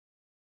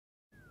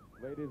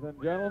Ladies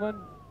and gentlemen,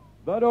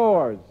 The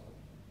Doors.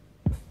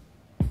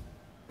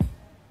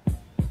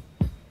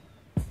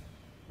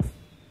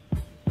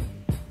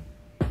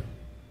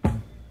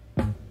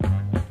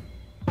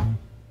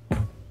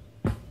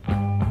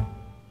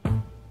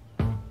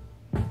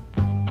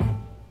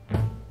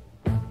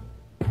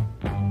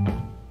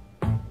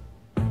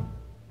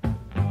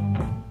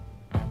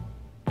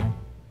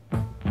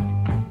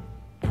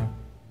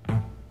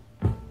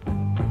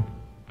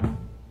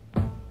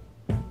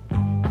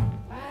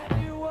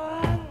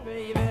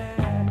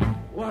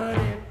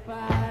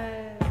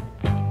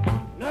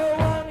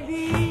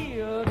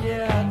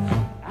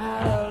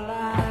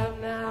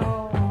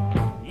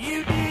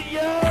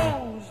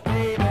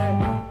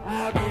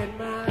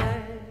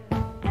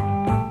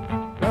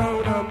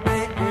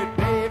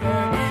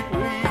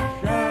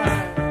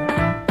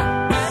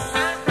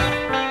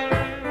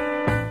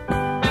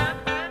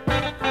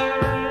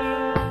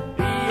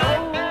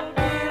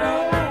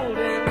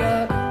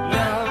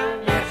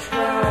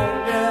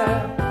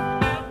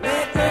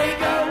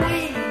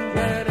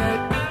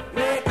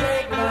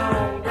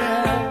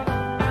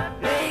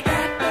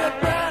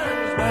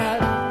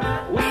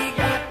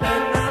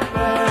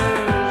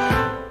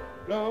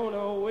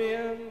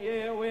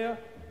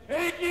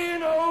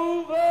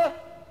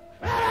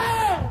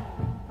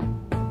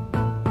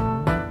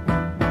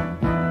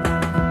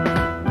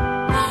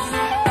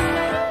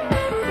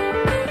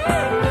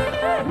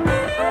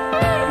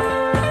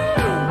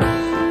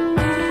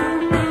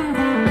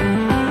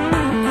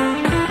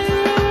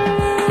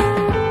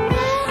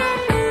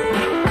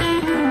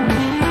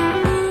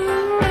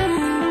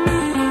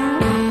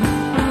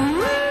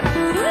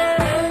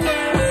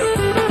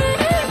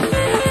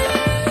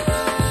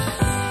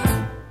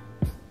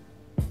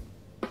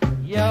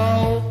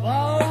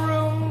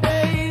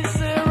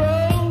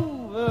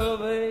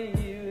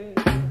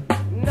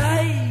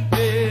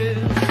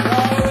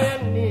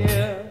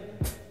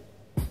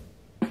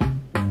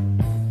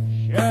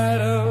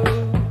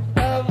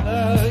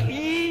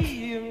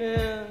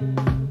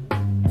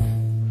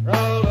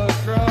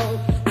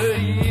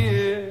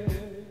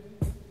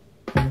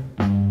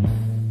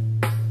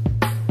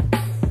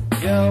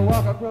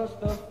 Across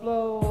the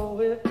floor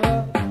with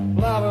a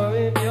flower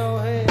in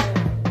your hand,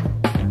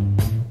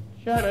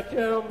 trying to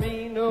tell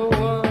me no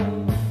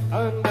one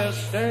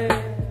understands.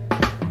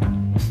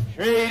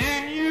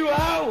 Trading you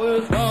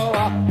hours for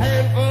a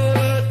handful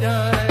of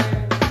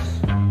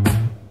dimes.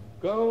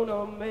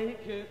 Gonna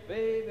make it,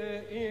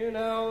 baby, in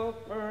our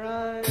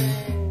prime.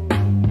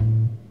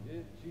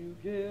 Get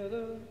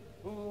together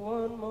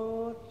one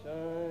more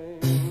time.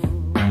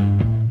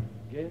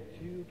 Get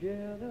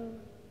together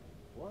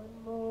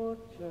one more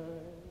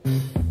time.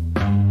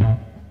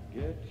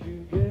 Get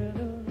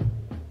together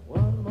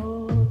one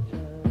more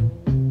time.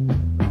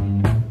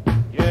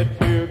 Get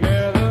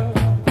together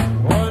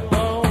one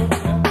more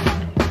time.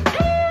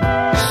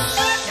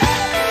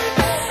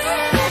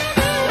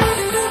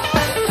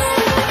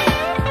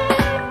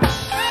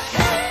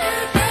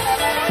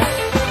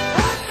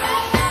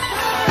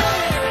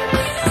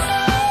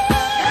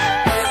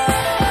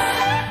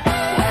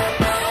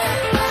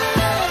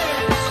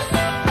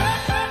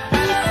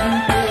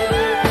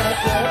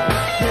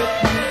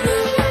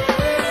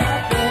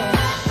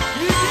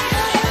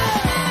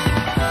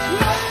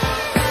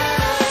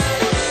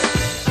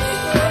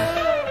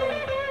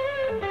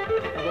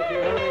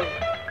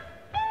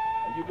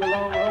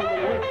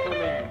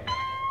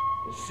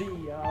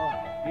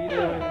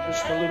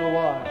 Just a little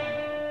while.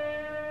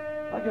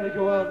 I gotta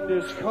go out in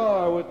this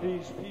car with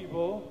these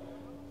people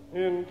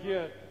and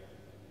get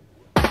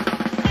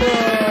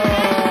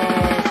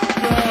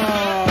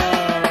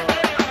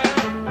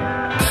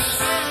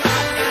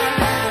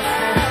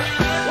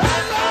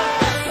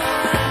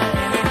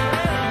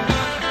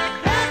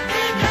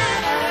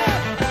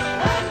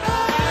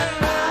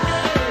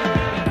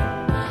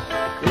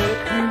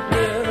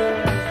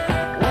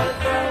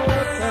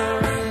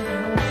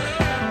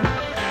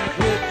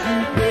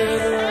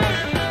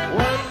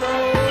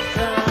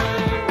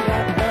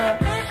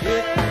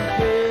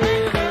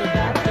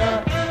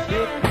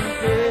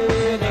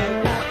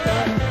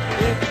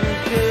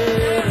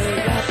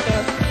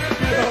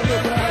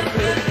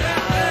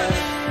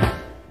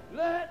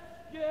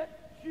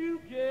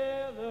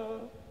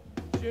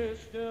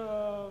just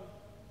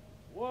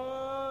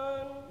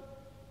one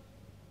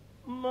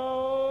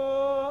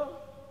more.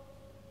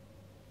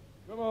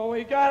 Come on,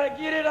 we gotta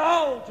get it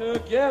all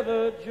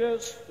together.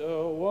 Just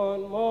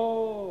one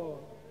more.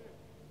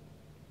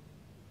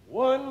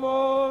 One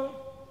more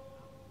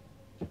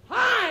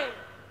time.